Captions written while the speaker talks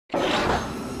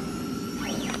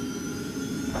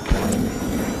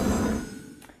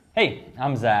Hey,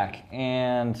 I'm Zach,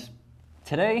 and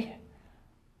today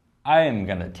I am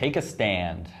gonna take a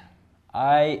stand.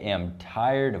 I am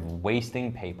tired of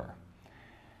wasting paper.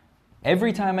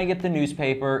 Every time I get the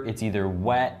newspaper, it's either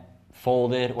wet,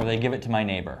 folded, or they give it to my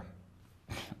neighbor.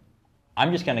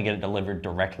 I'm just gonna get it delivered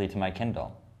directly to my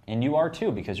Kindle. And you are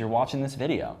too, because you're watching this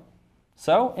video.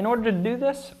 So, in order to do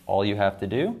this, all you have to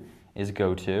do is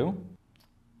go to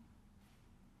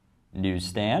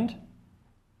Newsstand,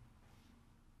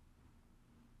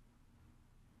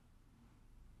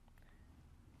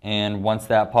 and once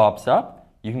that pops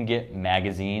up, you can get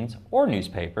magazines or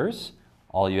newspapers.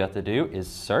 All you have to do is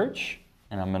search,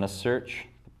 and I'm going to search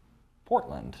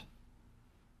Portland.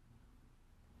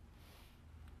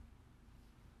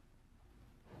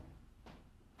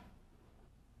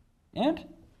 And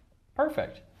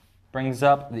perfect. Brings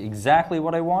up exactly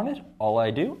what I wanted. All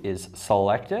I do is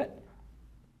select it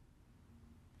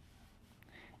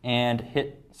and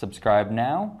hit subscribe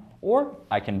now, or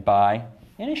I can buy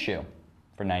an issue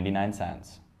for 99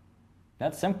 cents.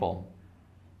 That's simple.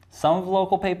 Some of the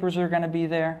local papers are going to be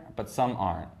there, but some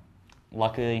aren't.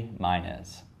 Luckily, mine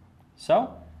is.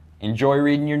 So, enjoy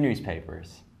reading your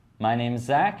newspapers. My name is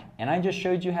Zach, and I just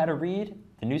showed you how to read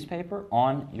the newspaper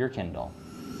on your Kindle.